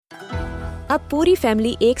अब पूरी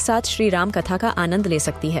फैमिली एक साथ श्री राम कथा का आनंद ले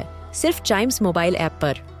सकती है सिर्फ चाइम्स मोबाइल ऐप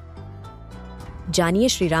पर। जानिए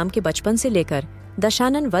श्री राम के बचपन से लेकर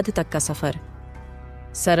दशानन वध तक का सफर।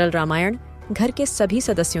 सरल रामायण घर के सभी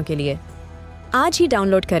सदस्यों के लिए। आज ही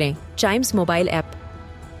डाउनलोड करें चाइम्स मोबाइल ऐप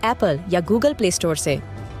एप्पल या गूगल प्ले स्टोर से।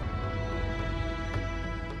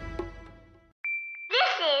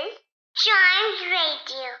 This is Chimes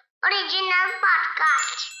Radio original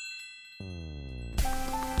podcast.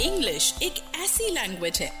 English एक ऐसी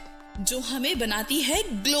लैंग्वेज है जो हमें बनाती है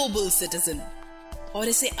ग्लोबल सिटीजन और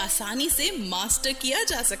इसे आसानी से मास्टर किया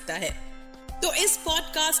जा सकता है। तो इस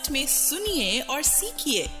पॉडकास्ट में सुनिए और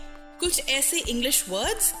सीखिए कुछ ऐसे इंग्लिश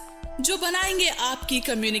वर्ड्स जो बनाएंगे आपकी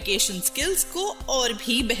कम्युनिकेशन स्किल्स को और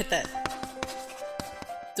भी बेहतर।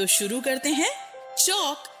 तो शुरू करते हैं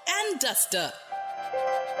chalk and duster.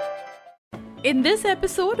 In this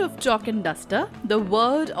episode of Chalk and Duster, the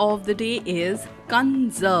word of the day is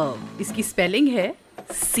conserve. इसकी spelling है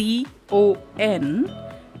C-O-N-S-E-R-V-E.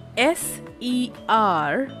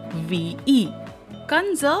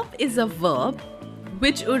 Conserve is a verb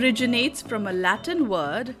which originates from a Latin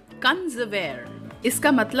word conservare.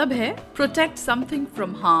 इसका मतलब है protect something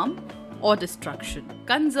from harm or destruction.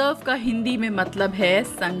 Conserve का हिंदी में मतलब है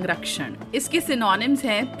संरक्षण। इसके synonyms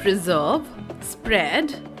हैं preserve, spread,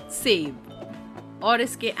 save. और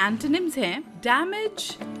इसके एंटोनिम्स हैं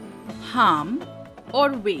डैमेज, हार्म और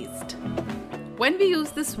waste. When we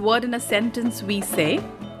use this word in a sentence, we say,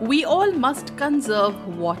 we all must conserve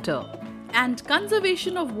water. And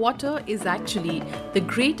conservation of water is actually the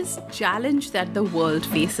greatest challenge that the world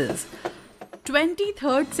faces.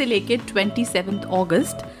 23rd से लेके 27th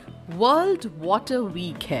अगस्त world water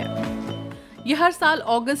week है। ये हर साल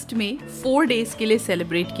अगस्त में 4 days के लिए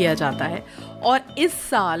celebrate किया जाता है और इस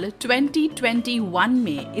साल 2021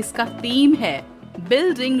 में इसका थीम है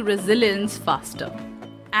building resilience faster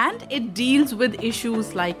and it deals with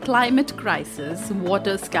issues like climate crisis,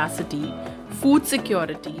 water scarcity, food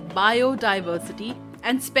security, biodiversity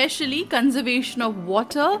and specially conservation of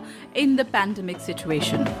water in the pandemic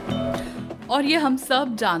situation. और ये हम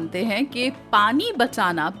सब जानते हैं कि पानी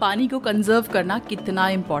बचाना, पानी को कंजर्व करना कितना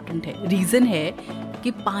इम्पोर्टेंट है। रीज़न है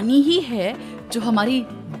कि पानी ही है जो हमारी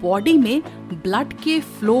बॉडी में ब्लड के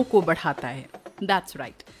फ्लो को बढ़ाता है। That's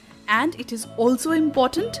right. And it is also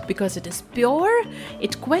important because it is pure,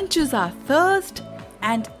 it quenches our thirst,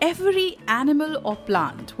 and every animal or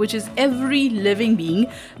plant, which is every living being,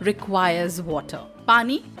 requires water.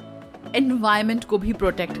 पानी environment को भी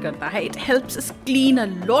protect करता है. It helps us clean a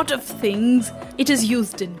lot of things. It is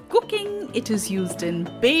used in cooking, it is used in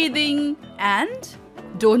bathing, and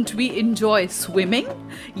don't we enjoy swimming?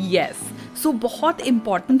 Yes. So बहुत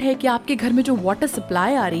important है कि आपके घर में जो water supply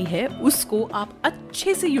आ रही है उसको आप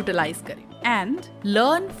अच्छे से utilize करें. And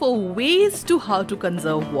learn for ways to how to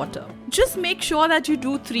conserve water. Just make sure that you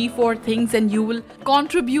do 3-4 things and you will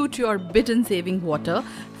contribute your bit in saving water.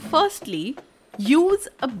 Firstly, use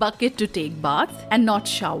a bucket to take bath and not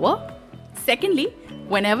shower. Secondly,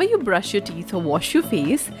 whenever you brush your teeth or wash your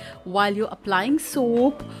face, while you're applying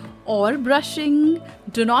soap or brushing,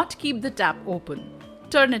 do not keep the tap open.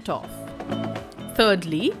 Turn it off.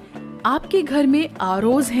 Thirdly, आपके घर में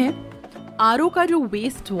ROs हैं. RO का जो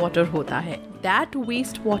waste water होता है, that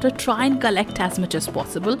waste water try and collect as much as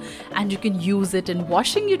possible and you can use it in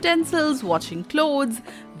washing utensils, washing clothes,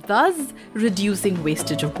 thus reducing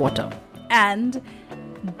wastage of water. And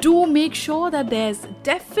do make sure that there's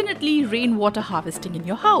definitely rainwater harvesting in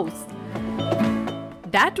your house.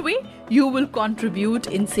 That way, you will contribute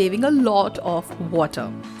in saving a lot of water.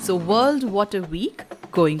 So, World Water Week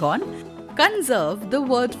going on. Conserve the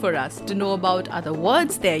word for us. To know about other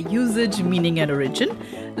words, their usage, meaning and origin,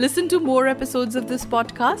 listen to more episodes of this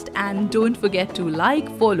podcast and don't forget to like,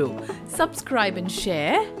 follow, subscribe and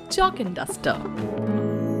share Chalk and Duster.